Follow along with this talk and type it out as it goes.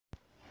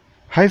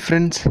Hi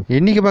friends,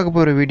 இன்னைக்கு பார்க்க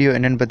போகிற வீடியோ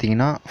என்னென்னு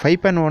பார்த்தீங்கன்னா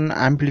 5.1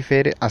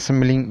 amplifier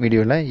assembling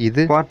வீடியோவில்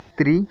இது பார்ட்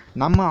 3.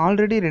 நம்ம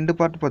ஆல்ரெடி 2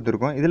 பார்ட்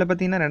பார்த்துருக்கோம். இதில்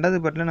பார்த்தீங்கன்னா ரெண்டாவது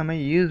பார்ட்டில் நம்ம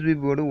USB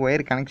போர்டு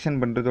ஒயர் கனெக்ஷன்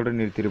பண்ணுறதோடு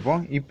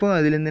நிறுத்திருப்போம். இப்போ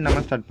அதுலேருந்து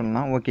நம்ம ஸ்டார்ட்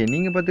பண்ணலாம். ஓகே,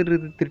 நீங்கள் பார்த்துட்டு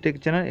இருக்கிறது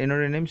திருடெக் சேனல்.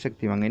 என்னோட நேம்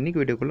சக்தி. வாங்க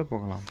இன்றைக்கி வீடியோக்குள்ளே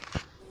போகலாம்.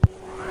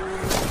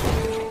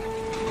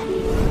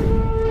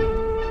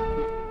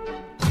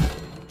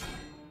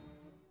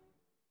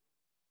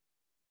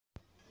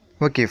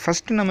 ஓகே,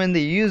 ஃபஸ்ட்டு நம்ம இந்த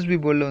யூஎஸ்பி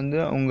போர்டில் வந்து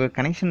அவங்க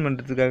கனெக்ஷன்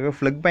பண்ணுறதுக்காக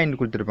ஃப்ளக் பாயிண்ட்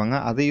கொடுத்துருப்பாங்க.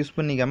 அதை யூஸ்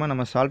பண்ணிக்காமல்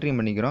நம்ம சால்ட்ரிங்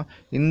பண்ணிக்கிறோம்.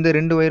 இந்த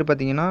 2 ஒயர்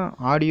பார்த்திங்கன்னா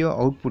ஆடியோ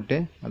அவுட்புட்டு,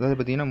 அதாவது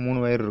பார்த்திங்கன்னா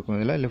 3 ஒயர் இருக்கும்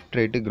இதில், லெஃப்ட்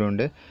ரைட்டு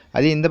கிரவுண்டு.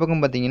 அதே இந்த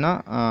பக்கம் பார்த்திங்கன்னா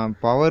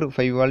பவர்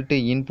 5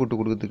 வால்ட்டு இன்புட்டு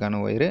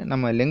கொடுக்கறதுக்கான ஒயரு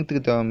நம்ம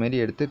லென்த்துக்கு தகுந்த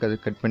மாதிரி எடுத்து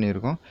கட்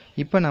பண்ணியிருக்கோம்.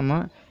 இப்போ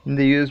நம்ம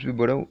இந்த யூஎஸ்பி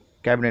போர்டை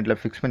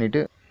கேபினெட்டில் ஃபிக்ஸ்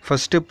பண்ணிவிட்டு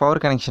ஃபஸ்ட்டு பவர்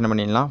கனெக்ஷன்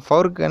பண்ணிடலாம்.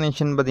 பவர்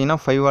கனெக்ஷன் பார்த்திங்கன்னா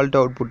 5 வால்ட்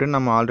அவுட்புட்டு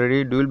நம்ம ஆல்ரெடி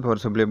டூயல்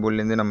பவர் சப்ளை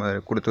போர்ட்லேருந்து நம்ம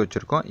கொடுத்து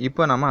வச்சுருக்கோம்.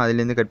 இப்போ நம்ம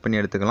அதிலேருந்து கட் பண்ணி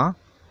எடுத்துக்கலாம்.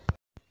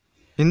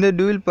 இந்த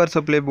டூயல் பவர்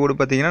சப்ளை போர்டு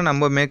பார்த்திங்கன்னா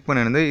நம்ம மேக்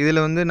பண்ணிருந்தது.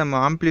 இதில் வந்து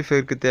நம்ம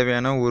ஆம்ப்ளிஃபையருக்கு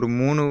தேவையான ஒரு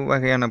 3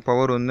 வகையான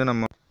பவர் வந்து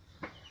நம்ம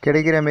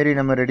கிடைக்கிற மாரி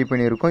நம்ம ரெடி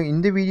பண்ணியிருக்கோம்.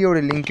 இந்த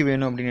வீடியோட லிங்க்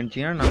வேணும் அப்படின்னு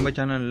நினச்சிங்கன்னா நம்ம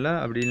சேனலில்,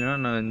 அப்படி இல்லைனா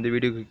நான் இந்த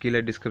வீடியோக்கு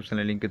கீழே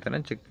டிஸ்கிரிப்ஷனில் லிங்க்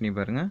தரேன், செக் பண்ணி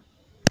பாருங்கள்.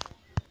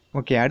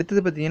 ஓகே, அடுத்தது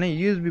பார்த்திங்கன்னா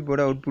யூஎஸ்பி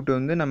போர்டு அவுட்புட்டு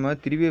வந்து நம்ம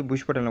திருவே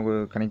புஷ்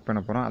பட்டனில் கனெக்ட் பண்ண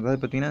போகிறோம். அதாவது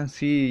பார்த்திங்கன்னா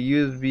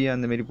யூஎஸ்பி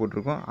அந்தமாரி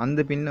போட்டிருக்கோம்.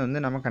 அந்த பின்னில் வந்து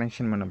நம்ம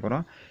கனெக்ஷன் பண்ண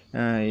போகிறோம்.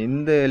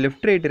 இந்த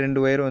லெஃப்ட் ரைட்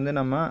 2 ஒயர் வந்து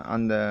நம்ம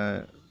அந்த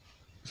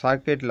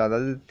சாக்கெட்டில்,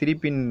 அதாவது 3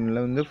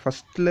 பின்னில் வந்து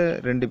ஃபஸ்ட்டில்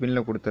 2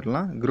 பின்னில்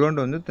கொடுத்துடலாம்.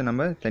 கிரவுண்டு வந்து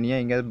நம்ம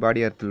தனியாக எங்கேயாவது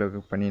பாடி அர்த்தில்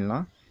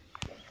பண்ணிடலாம்.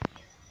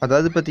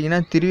 அதாவது பார்த்திங்கன்னா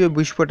திருவே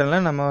புஷ்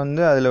பட்டனில் நம்ம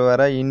வந்து அதில்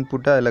வர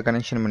இன்புட்டை அதில்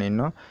கனெக்ஷன்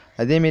பண்ணிடணும்.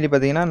 அதேமாரி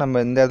பார்த்திங்கன்னா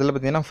நம்ம இந்த இடத்துல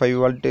பார்த்திங்கன்னா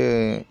 5 வால்ட்டு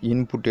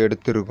இன்புட்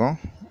எடுத்திருக்கோம்.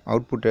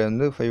 அவுட்புட்டை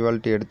வந்து 5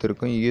 வால்ட்டு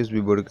எடுத்திருக்கோம்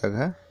யூஎஸ்பி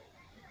போர்டுக்காக.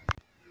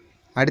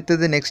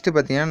 அடுத்தது நெக்ஸ்ட்டு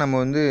பார்த்திங்கன்னா நம்ம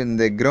வந்து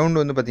இந்த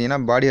கிரவுண்டு வந்து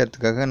பார்த்திங்கன்னா பாடி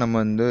அர்த்துக்காக நம்ம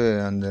வந்து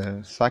அந்த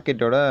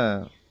சாக்கெட்டோட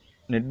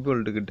நெட்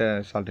போல்ட்டுக்கிட்ட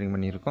சால்ட்ரிங்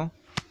பண்ணியிருக்கோம்.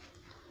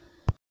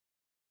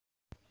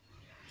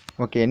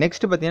 ஓகே,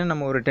 நெக்ஸ்ட்டு பார்த்திங்கன்னா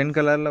நம்ம ஒரு 10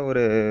 கலரில்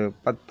ஒரு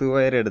 10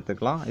 ஒயர்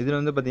எடுத்துக்கலாம். இதில்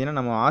வந்து பார்த்திங்கன்னா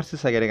நம்ம ஆர்சி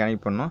சாக்கெட்டை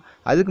கனெக்ட் பண்ணோம்.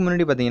 அதுக்கு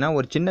முன்னாடி பார்த்திங்கன்னா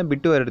ஒரு சின்ன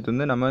பிட்டு ஒயர் எடுத்து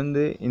வந்து நம்ம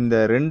வந்து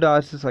இந்த 2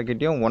 ஆர்சி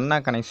சாக்கெட்டையும் ஒன்றா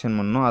கனெக்ஷன்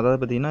பண்ணணும். அதாவது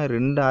பார்த்திங்கன்னா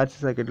 2 ஆர்சி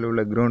சாக்கெட்டில்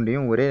உள்ள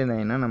கிரவுண்டையும் ஒரே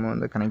லைனாக நம்ம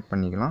வந்து கனெக்ட்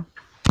பண்ணிக்கலாம்.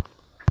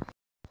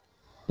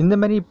 இந்த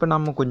மாதிரி இப்போ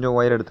நம்ம கொஞ்சம்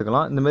ஒயர்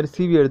எடுத்துக்கலாம். இந்த மாதிரி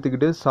சிவி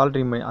எடுத்துக்கிட்டு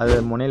சால்ட்ரிங் பண்ணி அதை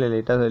முனையில்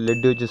லைட்டாக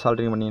லெட் வச்சு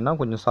சால்ட்ரிங் பண்ணிங்கன்னா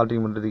கொஞ்சம்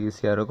சால்ட்ரிங் பண்ணுறதுக்கு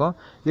ஈஸியாக இருக்கும்.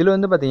 இதில்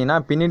வந்து பார்த்திங்கன்னா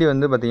பின்னாடி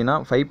வந்து பார்த்திங்கன்னா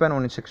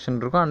 5.1 செக்ஷன்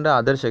இருக்கும், அண்ட்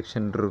அதர்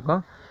செக்ஷன்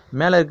இருக்கும்.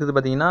 மேலே இருக்குது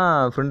பார்த்திங்கன்னா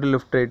ஃப்ரண்ட்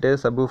லெஃப்ட் ரைட்டு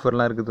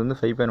சப்வூஃபர்லாம் இருக்குது வந்து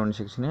 5.1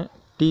 செக்ஷனு.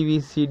 டிவி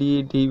சிடி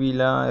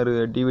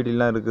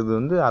டிவிடிலாம் இருக்குது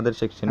வந்து அதர்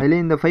செக்ஷன். அதில்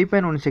இந்த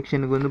 5.1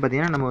 செக்ஷனுக்கு வந்து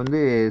பார்த்திங்கன்னா நம்ம வந்து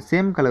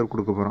சேம் கலர்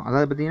கொடுக்க போகிறோம்.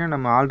 அதாவது பார்த்திங்கன்னா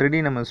நம்ம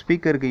ஆல்ரெடி நம்ம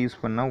ஸ்பீக்கருக்கு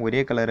யூஸ் பண்ணால்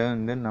ஒரே கலரை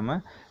வந்து நம்ம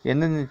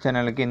எந்தெந்த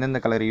சேனலுக்கு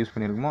எந்தெந்த கலர் யூஸ்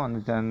பண்ணியிருக்கோமோ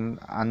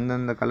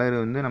அந்தந்த கலர்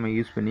வந்து நம்ம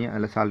யூஸ் பண்ணி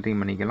அதில்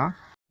சால்ட்ரிங் பண்ணிக்கலாம்.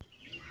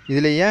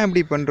 இதில் ஏன்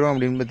இப்படி பண்ணுறோம்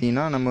அப்படின்னு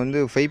பார்த்தீங்கன்னா, நம்ம வந்து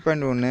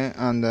 5.1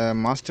 அந்த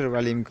master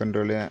volume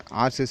control,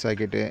 RC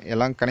socket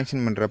எல்லாம்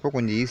கனெக்ஷன் பண்ணுறப்போ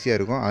கொஞ்சம் ஈஸியாக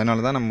இருக்கும்.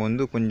 அதனால தான் நம்ம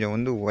வந்து கொஞ்சம்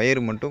வந்து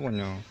ஒயர் மட்டும்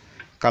கொஞ்சம்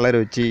கலர்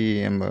வச்சு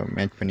நம்ம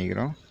மேட்ச்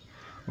பண்ணிக்கிறோம்.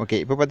 ஓகே,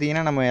 இப்போ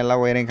பார்த்திங்கன்னா நம்ம எல்லா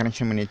ஒயரையும்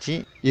கனெக்ஷன் பண்ணியாச்சு.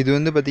 இது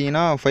வந்து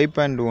பார்த்திங்கன்னா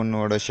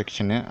 5.1ஓட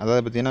செக்ஷனு.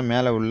 அதாவது பார்த்திங்கன்னா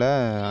மேலே உள்ள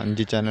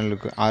 5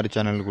 சேனலுக்கு 6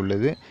 சேனலுக்கு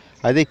உள்ளது.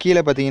 அதே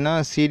கீழே பார்த்திங்கன்னா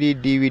சிடி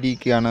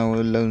டிவிடிக்கான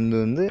உள்ள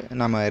வந்து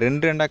நம்ம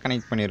 2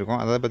 கனெக்ட்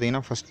பண்ணியிருக்கோம். அதாவது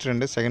பார்த்திங்கன்னா ஃபஸ்ட்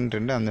 2 செகண்ட்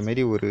 2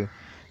 அந்தமாரி ஒரு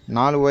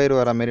 4 ஒயர்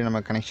வர மாதிரி நம்ம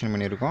கனெக்ஷன்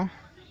பண்ணியிருக்கோம்.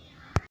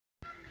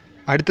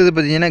 அடுத்தது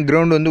பார்த்திங்கன்னா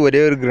கிரவுண்டு வந்து ஒரே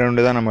ஒரு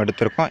கிரவுண்டு தான் நம்ம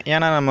எடுத்திருக்கோம்.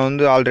 ஏன்னா நம்ம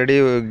வந்து ஆல்ரெடி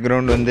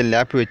கிரவுண்டு வந்து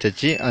லேப்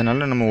வச்சாச்சு,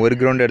 அதனால நம்ம ஒரு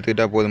கிரவுண்டு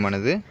எடுத்துக்கிட்டால்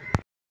போதுமானது.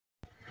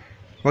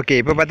 ஓகே,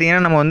 இப்போ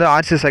பார்த்திங்கன்னா நம்ம வந்து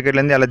ஆர்சி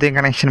சாக்கெட்லேருந்து எல்லாத்தையும்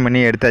கனெக்ஷன்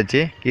பண்ணி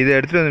எடுத்தாச்சு. இது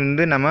எடுத்துகிட்டு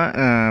வந்து நம்ம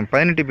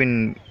 18 பின்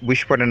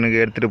புஷ்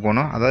பட்டனுக்கு எடுத்துகிட்டு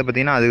போகணும். அதாவது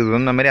பார்த்திங்கன்னா அதுக்கு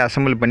தகுந்த மாதிரி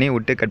அசம்பிள் பண்ணி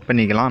விட்டு கட்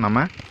பண்ணிக்கலாம்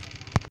நம்ம.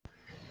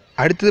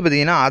 அடுத்தது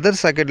பார்த்திங்கன்னா அதர்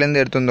சாக்கெட்லேருந்து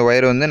எடுத்து வந்த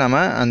ஒயர் வந்து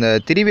நம்ம அந்த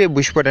 3வே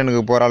புஷ் பட்டனுக்கு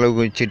போகிற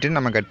அளவுக்கு வச்சுட்டு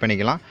நம்ம கட்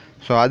பண்ணிக்கலாம்.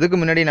 ஸோ அதுக்கு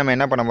முன்னாடி நம்ம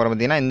என்ன பண்ண போகிறோம்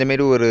பார்த்திங்கன்னா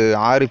இந்தமாரி ஒரு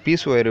 6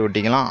 பீஸ் ஒயர்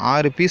ஒட்டிக்கலாம்.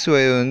 6 பீஸ்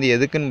ஒயர் வந்து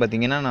எதுக்குன்னு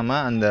பார்த்திங்கன்னா நம்ம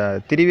அந்த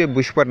 3வே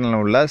புஷ் பட்டனில்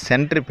உள்ள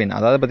சென்ட்ரு பின்,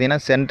 அதாவது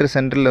பார்த்திங்கன்னா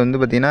சென்டரில் வந்து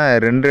பார்த்திங்கன்னா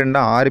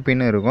 2 6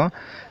 பின்னு இருக்கும்.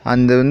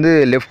 அந்த வந்து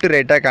லெஃப்ட்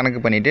ரைட்டாக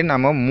கணக்கு பண்ணிவிட்டு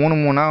நம்ம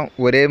 3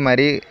 ஒரே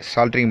மாதிரி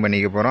சால்ட்ரிங்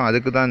பண்ணிக்க போகிறோம்.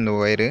 அதுக்கு தான் இந்த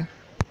ஒயரு.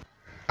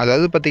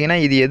 அதாவது பார்த்திங்கன்னா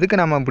இது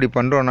எதுக்கு நம்ம இப்படி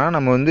பண்ணுறோன்னா,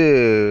 நம்ம வந்து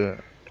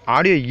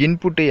ஆடியோ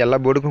இன்புட்டு எல்லா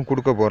போர்டுக்கும்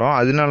கொடுக்க போகிறோம்.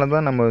 அதனால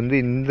தான் நம்ம வந்து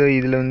இந்த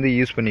இதில் வந்து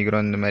யூஸ்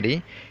பண்ணிக்கிறோம்.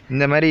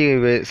 இந்த மாதிரி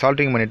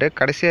சால்ட்ரிங் பண்ணிவிட்டு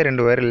கடைசியாக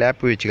 2 ஒயர்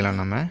லேப்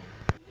வச்சுக்கலாம் நம்ம.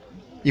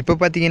 இப்போ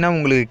பார்த்திங்கன்னா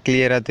உங்களுக்கு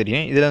கிளியராக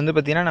தெரியும். இதில் வந்து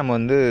பார்த்திங்கன்னா நம்ம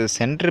வந்து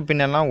சென்ட்ரு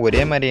பின்னெல்லாம்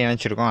ஒரே மாதிரி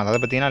இணைச்சிருக்கோம்.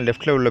 அதாவது பார்த்திங்கன்னா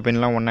லெஃப்ட்டில் உள்ள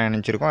பின்னெல்லாம் ஒன்றா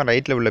இணைச்சிருக்கோம்,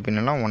 ரைட்டில் உள்ள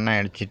பின்னெல்லாம் ஒன்றா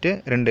இணைச்சிட்டு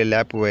 2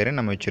 லேப் ஒயரை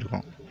நம்ம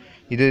வச்சுருக்கோம்.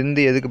 இது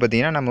வந்து எதுக்கு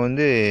பார்த்திங்கன்னா நம்ம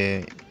வந்து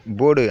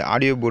போர்டு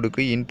ஆடியோ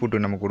போர்டுக்கு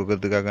இன்புட்டு நம்ம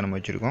கொடுக்கறதுக்காக நம்ம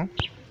வச்சுருக்கோம்.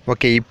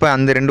 ஓகே, இப்போ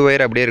அந்த 2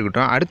 ஒயர் அப்படியே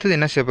இருக்கட்டும். அடுத்தது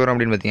என்ன செய்ய போகிறோம்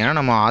அப்படின்னு பார்த்திங்கன்னா,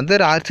 நம்ம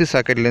அதர் ஆர்சி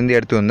சாக்கெட்லேருந்து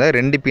எடுத்து வந்த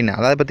 2 பின்,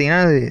 அதாவது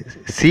பார்த்திங்கன்னா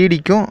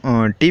சிடிக்கும்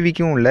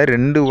டிவிக்கும் உள்ள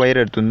 2 ஒயர்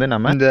எடுத்து வந்து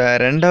நம்ம இந்த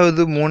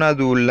 2வது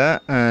 3வது உள்ள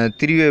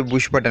 3வே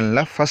புஷ்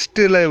பட்டனில்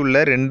ஃபஸ்ட்டில்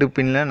உள்ள 2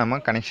 பின்னில்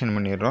நம்ம கனெக்ஷன்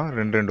பண்ணிடுறோம்.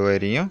 2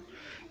 ஒயரையும்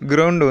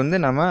கிரவுண்டு வந்து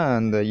நம்ம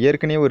அந்த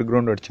ஏற்கனவே ஒரு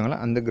கிரவுண்டு அடித்தோங்களா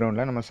அந்த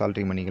கிரவுண்டில் நம்ம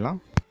சால்ட்ரிங் பண்ணிக்கலாம்.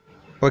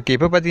 ஓகே,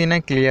 இப்போ பார்த்தீங்கன்னா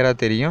கிளியராக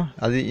தெரியும்.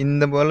 அது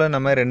இந்த போல்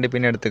நம்ம 2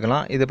 பின்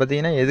எடுத்துக்கலாம். இது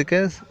பார்த்தீங்கன்னா எதுக்கு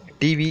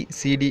டிவி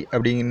சிடி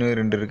அப்படிங்கிற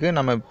 2 இருக்குது.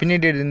 நம்ம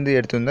பின்னாடி இருந்து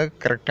எடுத்து வந்தால்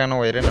கரெக்டான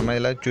ஒயரை நம்ம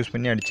இதில் சூஸ்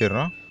பண்ணி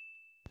அடிச்சிடுறோம்.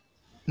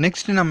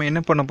 நெக்ஸ்ட்டு நம்ம என்ன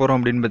பண்ண போகிறோம்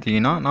அப்படின்னு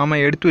பார்த்தீங்கன்னா,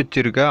 நாம் எடுத்து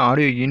வச்சுருக்க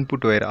ஆடியோ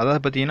இன்புட் ஒயர்,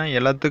 அதாவது பார்த்தீங்கன்னா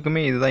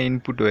எல்லாத்துக்குமே இதுதான்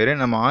இன்புட் ஒயரு.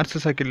 நம்ம ஆர்சி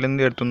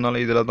சாக்கெட்லேருந்து எடுத்து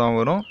வந்தாலும் இதில் தான்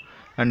வரும்,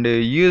 அண்டு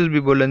யூஎஸ்பி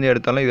போர்ட்லேருந்து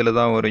எடுத்தாலும் இதில்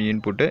தான் வரும்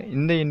இன்புட்டு.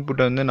 இந்த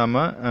இன்புட்டை வந்து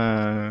நம்ம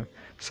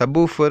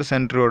சப்வூஃபர்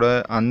சென்டரோட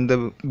அந்த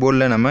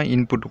போர்டில் நம்ம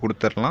இன்புட்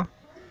கொடுத்துடலாம்.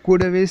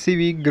 கூடவே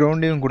சிவி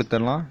கிரவுண்டையும்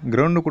கொடுத்துடலாம்.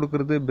 கிரவுண்டு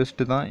கொடுக்குறது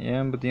பெஸ்ட்டு தான்.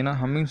 ஏன் பார்த்தீங்கன்னா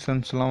ஹம்மிங்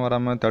சென்ஸ்லாம்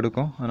வராமல்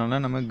தடுக்கும்.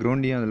 அதனால் நம்ம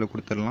கிரவுண்டையும் அதில்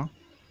கொடுத்துடலாம்.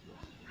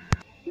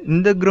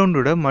 இந்த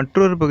கிரவுண்டோட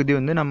மற்றொரு பகுதி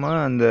வந்து நம்ம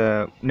அந்த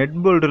நெட்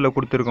போல்டரில்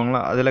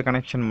கொடுத்துருக்கோங்களா அதில்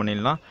கனெக்ஷன்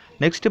பண்ணிடலாம்.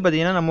 நெக்ஸ்ட்டு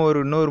பார்த்தீங்கன்னா நம்ம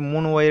இன்னொரு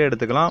 3 ஒயர்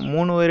எடுத்துக்கலாம்.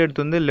 3 ஒயர்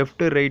எடுத்து வந்து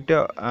லெஃப்ட்டு ரைட்டு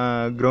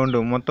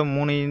கிரவுண்டு மொத்தம்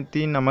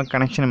 3த்தையும் நம்ம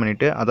கனெக்ஷன்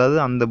பண்ணிவிட்டு, அதாவது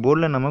அந்த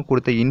போர்டில் நம்ம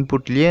கொடுத்த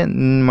இன்புட்லேயே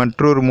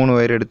மற்றொரு 3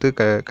 ஒயர் எடுத்து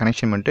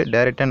கனெக்ஷன் பண்ணிட்டு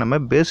டேரெக்டாக நம்ம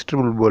பேஸ்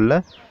ட்ரிபிள் போர்டில்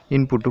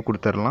இன்புட்டு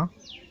கொடுத்துடலாம்.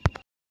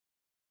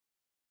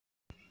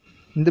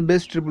 இந்த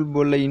பேஸ் ட்ரிபிள்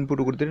போர்டில்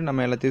இன்புட் கொடுத்துட்டு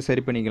நம்ம எல்லாத்தையும்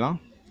சரி பண்ணிக்கலாம்.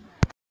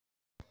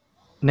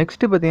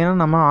 நெக்ஸ்ட்டு பார்த்தீங்கன்னா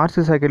நம்ம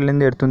ஆர்சி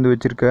சாக்கெட்லேருந்து எடுத்து வந்து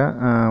வச்சுருக்க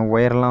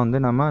ஒயரெல்லாம் வந்து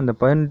நம்ம அந்த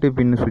 18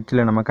 பின்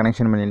சுவிட்சில் நம்ம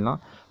கனெக்ஷன் பண்ணிடலாம்.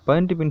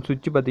 18 பின்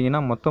சுவிட்ச்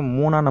பார்த்தீங்கன்னா மொத்தம்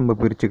 3ஆக நம்ம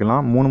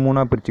பிரிச்சுக்கலாம்.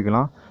 3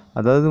 பிரிச்சுக்கலாம்.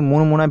 அதாவது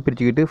 3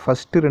 பிரிச்சுக்கிட்டு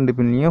ஃபஸ்ட்டு 2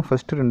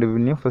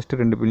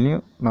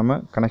 பின்லையும் நம்ம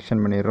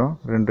கனெக்ஷன் பண்ணிடுறோம்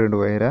 2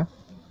 ஒயரை.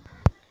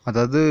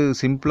 அதாவது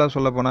சிம்பிளாக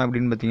சொல்ல போனால்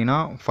அப்படின்னு பார்த்தீங்கன்னா,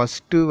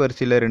 ஃபஸ்ட்டு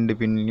வரிசையில் 2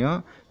 பின்லையும்,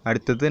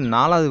 அடுத்தது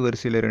 4வது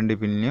வரிசையில் 2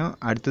 பின்லையும்,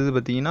 அடுத்தது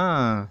பார்த்தீங்கன்னா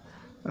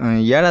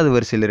 7வது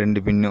வரிசையில்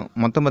 2 பின்னும்,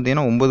 மொத்தம்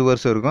பார்த்திங்கன்னா 9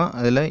 வருஷம் இருக்கும்.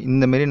 அதில்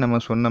இந்தமாரி நம்ம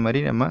சொன்ன மாதிரி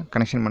நம்ம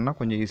கனெக்ஷன் பண்ணால்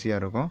கொஞ்சம்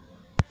ஈஸியாக இருக்கும்.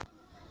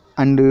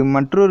 அண்டு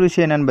மற்றொரு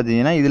விஷயம் என்னென்னு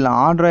பார்த்தீங்கன்னா, இதில்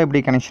ஆர்டராக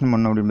எப்படி கனெக்ஷன்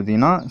பண்ணோம் அப்படின்னு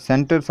பார்த்தீங்கன்னா,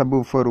 சென்டர்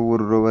சப்வூஃபர்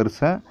ஒரு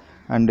வரிசை,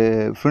 அண்டு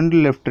ஃப்ரண்ட்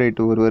லெஃப்ட்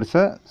ரைட்டு ஒரு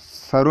வரிசை,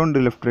 சரௌண்டு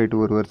லெஃப்ட்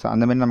ரைட்டு ஒரு வரிசை,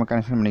 அந்தமாரி நம்ம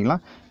கனெக்ஷன்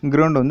பண்ணிக்கலாம்.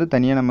 கிரவுண்டு வந்து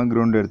தனியாக நம்ம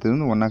கிரவுண்டு எடுத்தது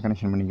வந்து ஒன்றா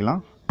கனெக்ஷன்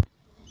பண்ணிக்கலாம்.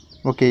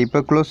 ஓகே, இப்போ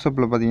க்ளோஸ்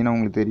அப்பில் பார்த்தீங்கன்னா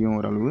உங்களுக்கு தெரியும்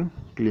ஓரளவு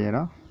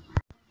கிளியராக.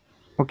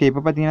 ஓகே,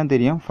 இப்போ பார்த்தீங்கன்னா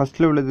தெரியும்.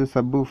 ஃபஸ்ட்டில் உள்ளது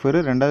சப்வூஃபர்,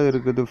 2வது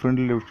இருக்கிறது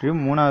ஃப்ரண்ட் லெஃப்ட்,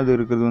 3வது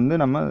இருக்கிறது வந்து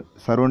நம்ம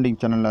சரௌண்டிங்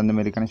சேனல்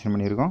அந்தமாரி கனெக்ஷன்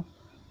பண்ணியிருக்கோம்.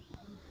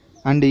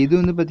 அண்டு இது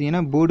வந்து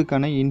பார்த்திங்கன்னா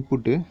போர்டுக்கான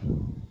இன்புட்டு.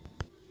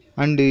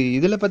 அண்டு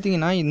இதில்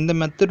பார்த்திங்கன்னா இந்த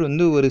மெத்தட்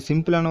வந்து ஒரு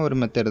சிம்பிளான ஒரு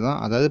மெத்தட் தான்.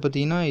 அதாவது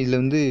பார்த்திங்கன்னா இதில்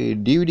வந்து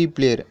டிவிடி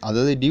பிளேயர்,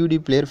 அதாவது டிவிடி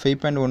பிளேயர்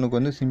 5.1க்கு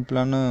வந்து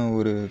சிம்பிளான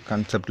ஒரு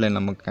கான்செப்டில்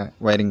நம்ம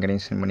வயரிங்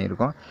கனெக்ஷன்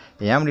பண்ணியிருக்கோம்.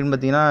 ஏன் அப்படின்னு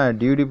பார்த்திங்கன்னா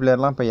டிவிடி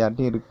பிளேயர்லாம் இப்போ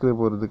யார்ட்டையும் இருக்க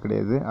போகிறது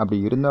கிடையாது. அப்படி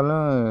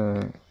இருந்தாலும்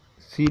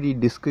சிடி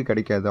டிஸ்க்கு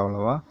கிடைக்காது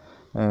அவ்வளோவா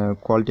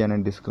குவாலிட்டியான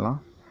டிஸ்க்லாம்.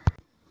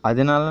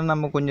 அதனால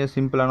நம்ம கொஞ்சம்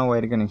சிம்பிளான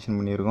ஒயர் கனெக்ஷன்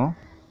பண்ணியிருக்கோம்.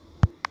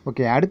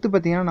 ஓகே, அடுத்து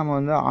பார்த்திங்கன்னா நம்ம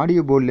வந்து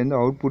ஆடியோ போர்ட்லேருந்து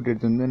அவுட்புட்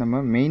எடுத்து வந்து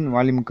நம்ம மெயின்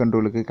வால்யூம்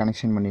கண்ட்ரோலுக்கு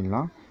கனெக்ஷன்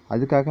பண்ணிடலாம்.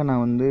 அதுக்காக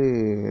நான் வந்து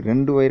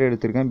 2 ஒயர்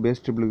எடுத்திருக்கேன்.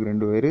 பேஸ் ட்ரிபிளுக்கு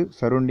 2 ஒயரு,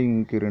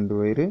 சரௌண்டிங்க்கு 2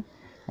 ஒயரு,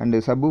 அண்டு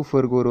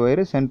சப்வூஃபருக்கு ஒரு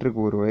ஒயரு,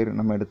 சென்டருக்கு ஒரு ஒயர்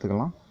நம்ம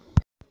எடுத்துக்கலாம்.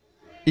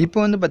 இப்போ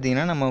வந்து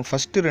பார்த்திங்கன்னா நம்ம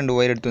ஃபஸ்ட்டு 2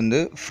 ஒயர் எடுத்து வந்து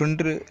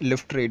ஃப்ரண்ட்டு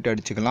லெஃப்ட் ரைட்டு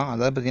அடிச்சுக்கலாம்.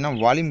 அதாவது பார்த்திங்கன்னா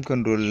வால்யூம்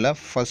கண்ட்ரோலில்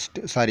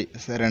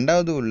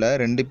ரெண்டாவது உள்ள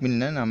 2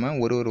 பின்னை நம்ம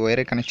ஒரு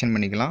ஒயரை கனெக்ஷன்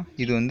பண்ணிக்கலாம்.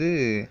 இது வந்து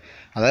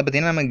அதாவது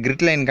பார்த்திங்கன்னா நம்ம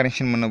கிரிட் லைன்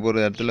கனெக்ஷன் பண்ண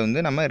போகிற இடத்துல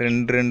வந்து நம்ம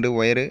 2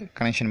 ஒயரு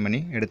கனெக்ஷன்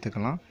பண்ணி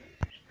எடுத்துக்கலாம்.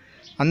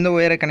 அந்த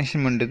ஒயரை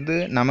கனெக்ஷன் பண்ணிட்டு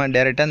நம்ம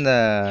டேரெக்டாக இந்த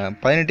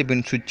 18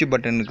 பின் சுவிட்ச்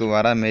பட்டனுக்கு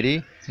வர மாரி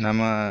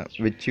நம்ம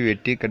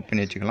வெட்டி கட்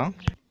பண்ணி வச்சுக்கலாம்.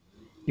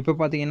 இப்போ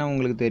பார்த்தீங்கன்னா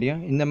உங்களுக்கு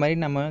தெரியும், இந்த மாதிரி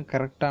நம்ம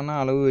கரெக்டான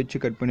அளவு வச்சு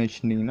கட் பண்ணி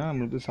வச்சுருந்திங்கன்னா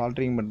நம்மளுக்கு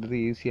சால்ட்ரிங் பண்ணுறது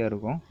ஈஸியாக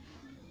இருக்கும்.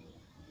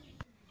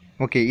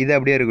 ஓகே, இது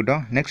அப்படியே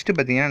இருக்கட்டும். நெக்ஸ்ட்டு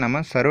பார்த்திங்கன்னா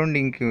நம்ம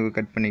சரௌண்டிங்க்கு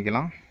கட்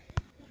பண்ணிக்கலாம்.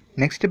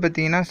 நெக்ஸ்ட்டு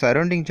பார்த்திங்கன்னா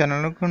சரௌண்டிங்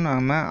சேனலுக்கும்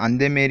நம்ம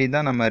அந்தமாரி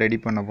தான் நம்ம ரெடி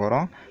பண்ண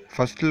போகிறோம்.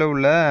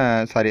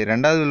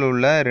 ரெண்டாவதுல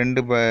உள்ள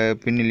 2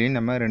 பின்னிலையும்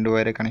நம்ம 2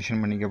 ஒயரை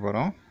கனெக்ஷன் பண்ணிக்க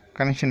போகிறோம்.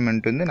 கனெக்ஷன்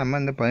பண்ணிட்டு வந்து நம்ம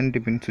இந்த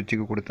 18 பின்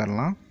சுவிட்சுக்கு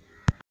கொடுத்துடலாம்.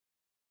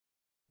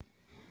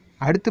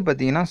 அடுத்து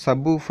பார்த்திங்கன்னா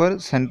சப்வூஃபர்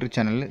சென்ட்ரு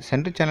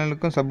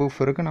சேனலுக்கும்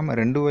சப்வூஃபருக்கும் நம்ம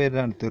 2 ஒயர்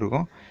தான்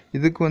எடுத்துருக்கோம்.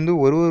 இதுக்கு வந்து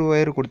ஒரு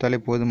ஒயர் கொடுத்தாலே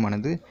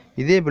போதுமானது.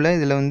 இதே போல்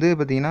இதில் வந்து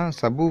பார்த்திங்கன்னா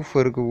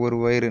சப்வூஃபருக்கு ஒரு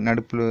ஒயர்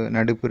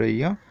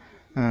நடுப்புறையும்,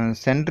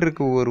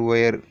 சென்டருக்கு ஒரு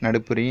ஒயர்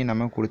நடுப்புறையும்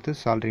நம்ம கொடுத்து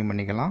சால்ட்ரிங்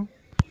பண்ணிக்கலாம்.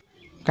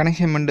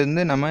 கனெக்ஷன் பண்ணிட்டு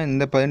வந்து நம்ம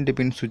இந்த 18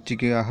 பின்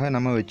சுவிட்சுக்காக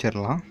நம்ம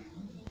வச்சிடலாம்.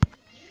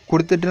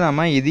 கொடுத்துட்டு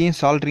நம்ம இதையும்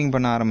சால்ட்ரிங்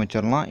பண்ண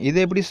ஆரம்பிச்சிடலாம்.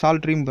 இதை எப்படி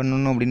சால்ட்ரிங்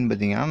பண்ணணும் அப்படின்னு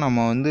பார்த்திங்கன்னா,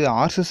 நம்ம வந்து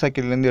ஆர்சி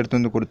சாக்கெட்லேருந்து எடுத்து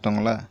வந்து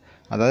கொடுத்தோங்களே,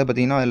 அதாவது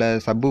பார்த்திங்கன்னா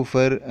அதில்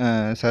சப்வூஃபர்,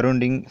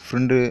 சரௌண்டிங்,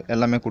 ஃப்ரண்ட்டு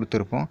எல்லாமே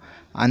கொடுத்துருப்போம்.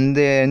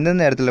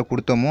 எந்தெந்த இடத்துல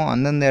கொடுத்தோமோ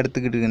அந்தந்த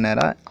இடத்துக்கிட்டு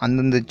நேராக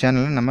அந்தந்த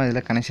சேனலை நம்ம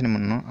இதில் கனெக்ஷன்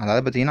பண்ணணும்.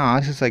 அதாவது பார்த்திங்கன்னா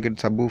ஆர்சி சாக்கெட்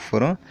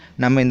சப்வூஃபரும்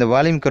நம்ம இந்த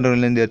வால்யூம்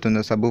கண்ட்ரோல்லேருந்து எடுத்து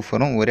வந்த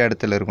சப்வூஃபரும் ஒரே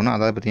இடத்துல இருக்கணும்.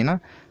 அதாவது பார்த்திங்கன்னா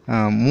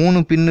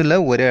 3 பின்னில்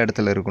ஒரே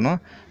இடத்துல இருக்கணும்.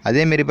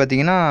 அதேமாரி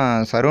பார்த்திங்கன்னா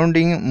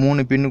சரௌண்டிங்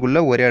 3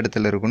 பின்னுக்குள்ளே ஒரே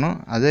இடத்துல இருக்கணும்.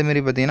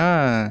 அதேமாரி பார்த்திங்கன்னா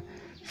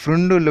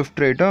ஃப்ரண்ட்டு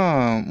லெஃப்ட் ரைட்டும்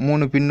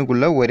 3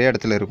 பின்னுக்குள்ளே ஒரே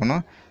இடத்துல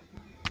இருக்கணும்.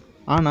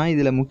 ஆனால்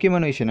இதில்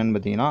முக்கியமான விஷயம் என்னென்னு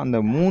பார்த்தீங்கன்னா, அந்த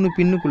 3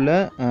 பின்னுக்குள்ளே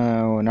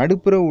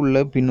நடுப்புற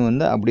உள்ள பின்னு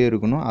வந்து அப்படியே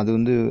இருக்கணும். அது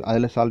வந்து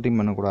அதில் சால்ட்ரிங்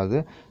பண்ணக்கூடாது.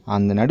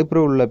 அந்த நடுப்புற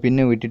உள்ள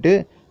பின்னை விட்டுட்டு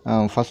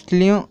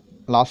ஃபஸ்ட்லேயும்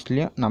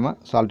லாஸ்ட்லேயும் நம்ம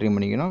சால்ட்ரிங்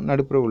பண்ணிக்கணும்.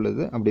 நடுப்புற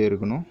உள்ளது அப்படியே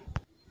இருக்கணும்.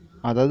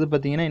 அதாவது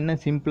பார்த்திங்கன்னா என்ன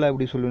சிம்பிளாக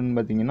எப்படி சொல்லணும்னு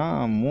பார்த்திங்கன்னா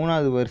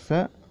 3வது வரிசை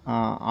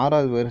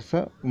 6வது வரிசை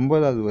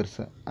 9வது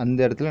வரிசை அந்த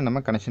இடத்துல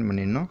நம்ம கனெக்ஷன்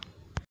பண்ணிடணும்.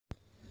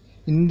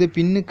 இந்த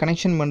பின்னு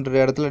கனெக்ஷன் பண்ணுற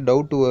இடத்துல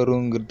டவுட்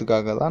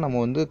வருங்கிறதுக்காக தான் நம்ம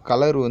வந்து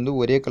கலர் வந்து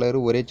ஒரே கலர்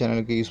ஒரே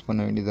சேனலுக்கு யூஸ் பண்ண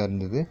வேண்டியதாக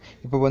இருந்தது.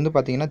 இப்போ வந்து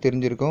பார்த்திங்கன்னா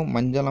தெரிஞ்சிருக்கும்,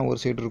 மஞ்சள்லாம் ஒரு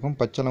சைடு இருக்கும்,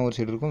 பச்சைலாம் ஒரு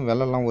சைடு இருக்கும்,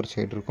 வெள்ளைலாம் ஒரு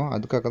சைடு இருக்கும்.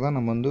 அதுக்காக தான்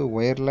நம்ம வந்து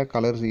ஒயரில்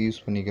கலர்ஸ்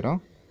யூஸ்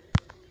பண்ணிக்கிறோம்.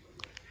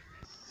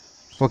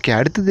 ஓகே,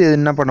 அடுத்தது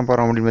என்ன பண்ண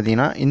போகிறோம் அப்படின்னு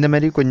பார்த்தீங்கன்னா இந்த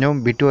மாதிரி கொஞ்சம்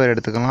பிட் ஒயர்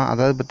எடுத்துக்கலாம்.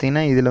 அதாவது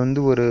பார்த்திங்கன்னா இதில்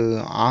வந்து ஒரு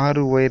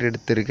 6 ஒயர்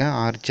எடுத்திருக்கேன்,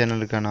 6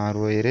 சேனலுக்கான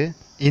 6 ஒயரு.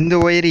 இந்த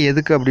ஒயர்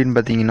எதுக்கு அப்படின்னு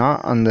பார்த்தீங்கன்னா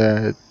அந்த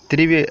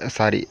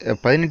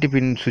 18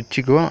 பின்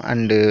சுவிட்சுக்கும்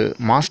அண்டு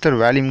மாஸ்டர்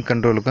வால்யூம்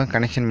கண்ட்ரோலுக்கும்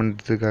கனெக்ஷன்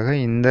பண்ணுறதுக்காக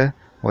இந்த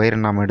ஒயரை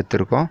நாம்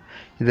எடுத்திருக்கோம்.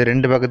 இதை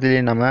 2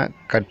 பக்கத்துலேயும் நம்ம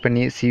கட்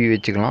பண்ணி சீவி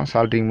வச்சுக்கலாம்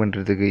சால்ட்ரிங்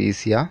பண்ணுறதுக்கு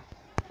ஈஸியாக.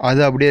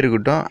 அது அப்படியே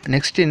இருக்கட்டும்.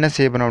 நெக்ஸ்ட்டு என்ன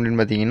செய்ய போகிறோம்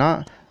அப்படின்னு பார்த்தீங்கன்னா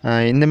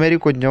இந்தமாரி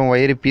கொஞ்சம்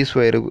ஒயரு பீஸ்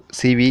ஒயரு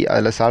சீவி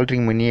அதில்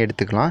சால்ட்ரிங் பண்ணி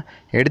எடுத்துக்கலாம்.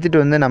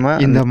 எடுத்துகிட்டு வந்து நம்ம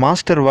இந்த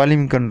மாஸ்டர்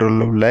வால்யூம்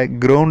கண்ட்ரோலில் உள்ள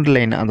கிரவுண்ட்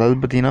லைன், அதாவது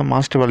பார்த்திங்கன்னா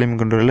மாஸ்டர் வால்யூம்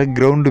கண்ட்ரோலில்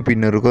கிரவுண்டு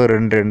பின் இருக்கும்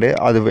 2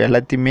 அது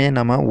எல்லாத்தையுமே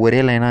நம்ம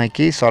ஒரே லைனாக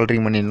ஆக்கி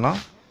சால்ட்ரிங் பண்ணிடலாம்.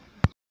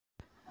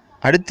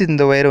 அடுத்து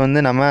இந்த ஒயரை வந்து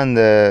நம்ம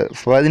அந்த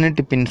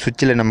 18 பின்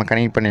சுவிட்சில் நம்ம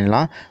கனெக்ட்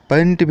பண்ணிடலாம்.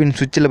 18 பின்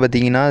சுவிட்சில்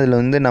பார்த்திங்கன்னா அதில்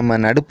வந்து நம்ம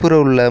நடுப்புற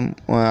உள்ள,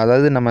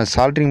 அதாவது நம்ம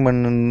சால்ட்ரிங்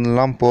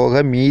பண்ணலாம்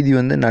போக மீதி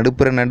வந்து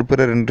நடுப்புற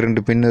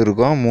 2 பின்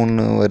இருக்கும்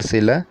 3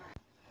 வரிசையில்.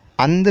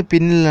 அந்த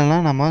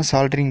பின்னிலலாம் நம்ம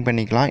சால்ட்ரிங்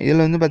பண்ணிக்கலாம்.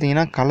 இதில் வந்து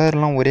பார்த்திங்கன்னா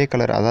கலர்லாம் ஒரே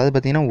கலர், அதாவது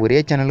பார்த்திங்கன்னா ஒரே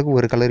சேனலுக்கு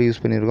ஒரு கலர்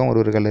யூஸ் பண்ணியிருக்கோம்,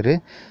 ஒரு கலரு.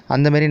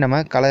 அந்தமாரி நம்ம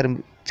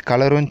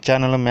கலரும்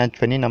சேனலும் மேட்ச்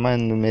பண்ணி நம்ம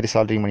இந்தமாரி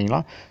சால்ட்ரிங்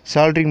பண்ணிக்கலாம்.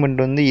 சால்ட்ரிங்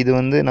பண்ணிட்டு வந்து இது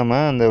வந்து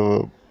நம்ம அந்த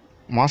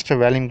மாஸ்டர்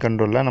வால்யூம்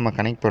கண்ட்ரோலில் நம்ம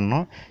கனெக்ட்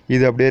பண்ணோம்.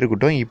 இது அப்படியே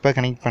இருக்கட்டும். இப்போ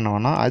கனெக்ட் பண்ண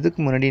வேணாம். அதுக்கு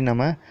முன்னாடி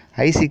நம்ம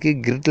ஐசிக்கு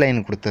கிரிட்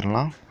லைன்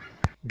கொடுத்துடலாம்.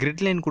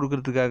 கிரிட் லைன்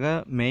கொடுக்கறதுக்காக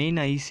மெயின்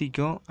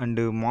ஐசிக்கும்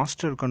அண்டு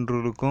மாஸ்டர்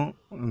கண்ட்ரோலுக்கும்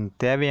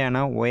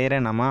தேவையான ஒயரை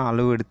நம்ம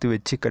அளவு எடுத்து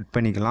வச்சு கட்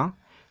பண்ணிக்கலாம்.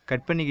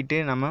 கட் பண்ணிக்கிட்டு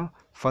நம்ம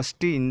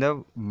ஃபஸ்ட்டு இந்த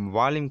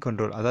வால்யூம்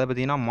கண்ட்ரோல், அதாவது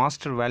பார்த்திங்கன்னா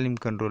மாஸ்டர் வால்யூம்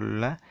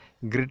கண்ட்ரோலில்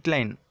கிரிட்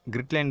லைன்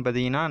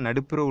பார்த்திங்கன்னா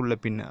நடுப்புற உள்ள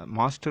பின்,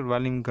 மாஸ்டர்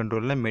வால்யூம்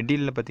கண்ட்ரோலில்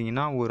மெடியில்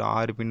பார்த்திங்கன்னா ஒரு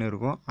 6 பின்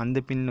இருக்கும். அந்த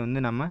பின்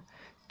வந்து நம்ம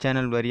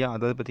சேனல் வரியாக,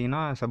 அதாவது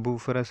பார்த்திங்கன்னா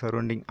சப்வூஃபர்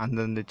சரௌண்டிங்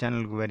அந்தந்த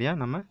சேனலுக்கு வரியாக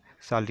நம்ம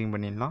சால்ட்ரிங்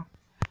பண்ணிடலாம்.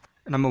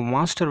 நம்ம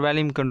மாஸ்டர்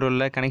வால்யூம்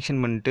கண்ட்ரோலில் கனெக்ஷன்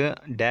பண்ணிட்டு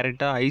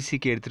டேரெக்டாக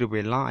ஐசிக்கு எடுத்துகிட்டு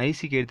போயிடலாம்.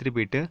 ஐசிக்கு எடுத்துகிட்டு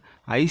போயிட்டு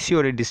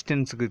ஐசியோட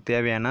டிஸ்டன்ஸுக்கு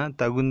தேவையான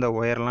தகுந்த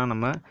ஒயர்லாம்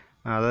நம்ம,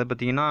 அதாவது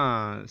பார்த்திங்கன்னா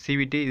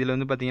சிவிடி. இதில்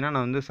வந்து பார்த்திங்கன்னா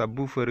நான் வந்து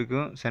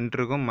சப்வூஃபருக்கும்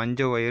சென்டருக்கும்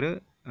மஞ்சள் ஒயரு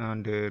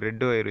அண்டு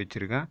ரெட் ஒயர்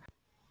வச்சுருக்கேன்.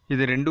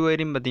 இது 2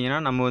 ஒயரையும் பார்த்திங்கன்னா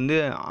நம்ம வந்து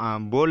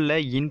போர்டில்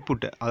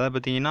இன்புட், அதாவது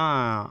பார்த்திங்கன்னா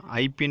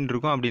ஐபின்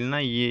இருக்கும், அப்படி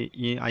இல்லைன்னா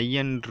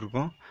ஐஎன்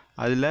இருக்கும்.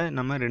 அதில்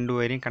நம்ம 2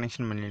 ஒயரையும்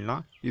கனெக்ஷன்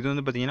பண்ணிடலாம். இது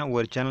வந்து பார்த்திங்கன்னா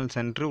ஒரு சேனல்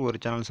சென்ட்ரு, ஒரு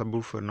சேனல்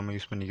சப்வூஃபர் நம்ம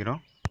யூஸ்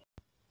பண்ணிக்கிறோம்.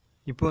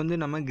 இப்போ வந்து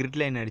நம்ம கிரிட்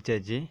லைன்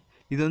அடித்தாச்சு.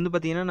 இது வந்து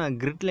பார்த்திங்கன்னா நான்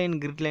கிரிட்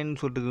லைன்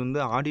சொல்கிறது வந்து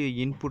ஆடியோ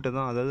இன்புட்டை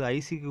தான், அதாவது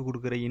ஐசிக்கு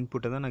கொடுக்குற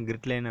இன்புட்டை தான் நான்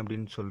கிரிட் லைன்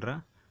அப்படின்னு சொல்கிறேன்.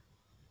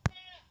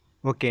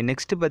 ஓகே,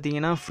 நெக்ஸ்ட்டு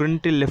பார்த்திங்கன்னா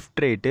ஃப்ரண்ட்டு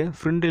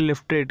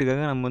லெஃப்ட்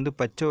ரைட்டுக்காக நம்ம வந்து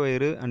பச்சை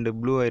ஒயரு அண்டு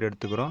ப்ளூ ஒயர்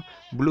எடுத்துக்கிறோம்.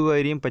 ப்ளூ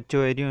ஒயரையும் பச்சை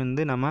ஒயரையும்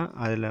வந்து நம்ம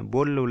அதில்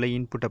போர்டில் உள்ள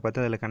இன்புட்டை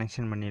பார்த்து அதில்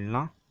கனெக்ஷன்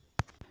பண்ணிடலாம்.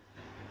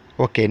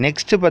 ஓகே,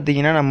 நெக்ஸ்ட்டு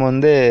பார்த்திங்கன்னா நம்ம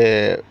வந்து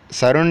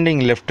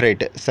சரௌண்டிங் லெஃப்ட்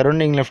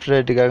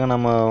ரைட்டுக்காக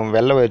நம்ம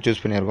வெள்ளை ஒயர்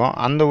சூஸ் பண்ணியிருக்கோம்.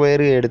 அந்த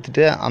ஒயரு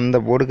எடுத்துகிட்டு அந்த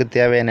போர்டுக்கு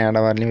தேவையான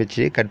இடம் வரலையும்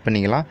வச்சு கட்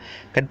பண்ணிக்கலாம்.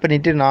 கட்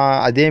பண்ணிவிட்டு நான்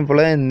அதே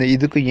போல் இந்த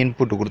இதுக்கும்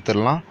இன்புட்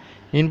கொடுத்துடலாம்.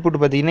 இன்புட்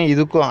பார்த்திங்கன்னா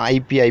இதுக்கும்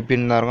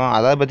ஐபின்னு தான் இருக்கும்.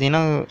 அதாவது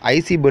பார்த்திங்கன்னா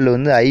ஐசி போர்டில்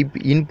வந்து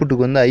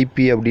இன்புட்டுக்கு வந்து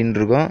ஐபி அப்படின்னு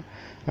இருக்கும்.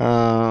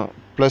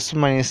 ப்ளஸ்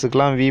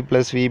மைனஸுக்கெலாம்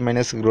வி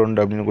மைனஸ்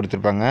கிரவுண்ட் அப்படின்னு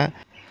கொடுத்துருப்பாங்க.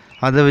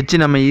 அதை வச்சு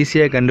நம்ம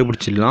ஈஸியாக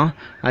கண்டுபிடிச்சிடலாம்.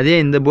 அதே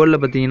இந்த போர்டில்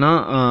பார்த்திங்கன்னா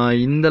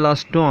இந்த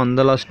லாஸ்ட்டும்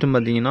அந்த லாஸ்ட்டும்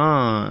பார்த்திங்கன்னா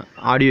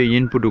ஆடியோ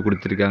இன்புட்டு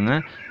கொடுத்துருக்காங்க.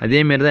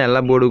 அதேமாரி தான்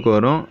எல்லா போர்டுக்கும்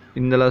வரும்.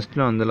 இந்த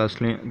லாஸ்ட்லையும் அந்த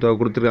லாஸ்ட்லையும்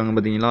கொடுத்துருக்காங்க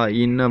பார்த்திங்களா,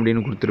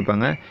 அப்படின்னு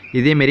கொடுத்துருப்பாங்க.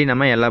 இதேமாரி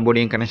நம்ம எல்லா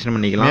போர்டையும் கனெக்ஷன்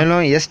பண்ணிக்கலாம்.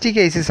 மேலும்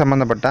எஸ்டிகேசி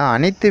சம்மந்தப்பட்ட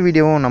அனைத்து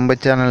வீடியோவும் நம்ம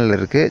சேனலில்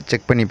இருக்குது,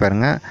 செக் பண்ணி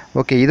பாருங்கள்.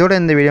 ஓகே, இதோட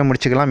இந்த வீடியோ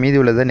முடிச்சுக்கலாம். மீதி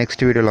உள்ளதை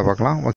நெக்ஸ்ட் வீடியோவில் பார்க்கலாம்.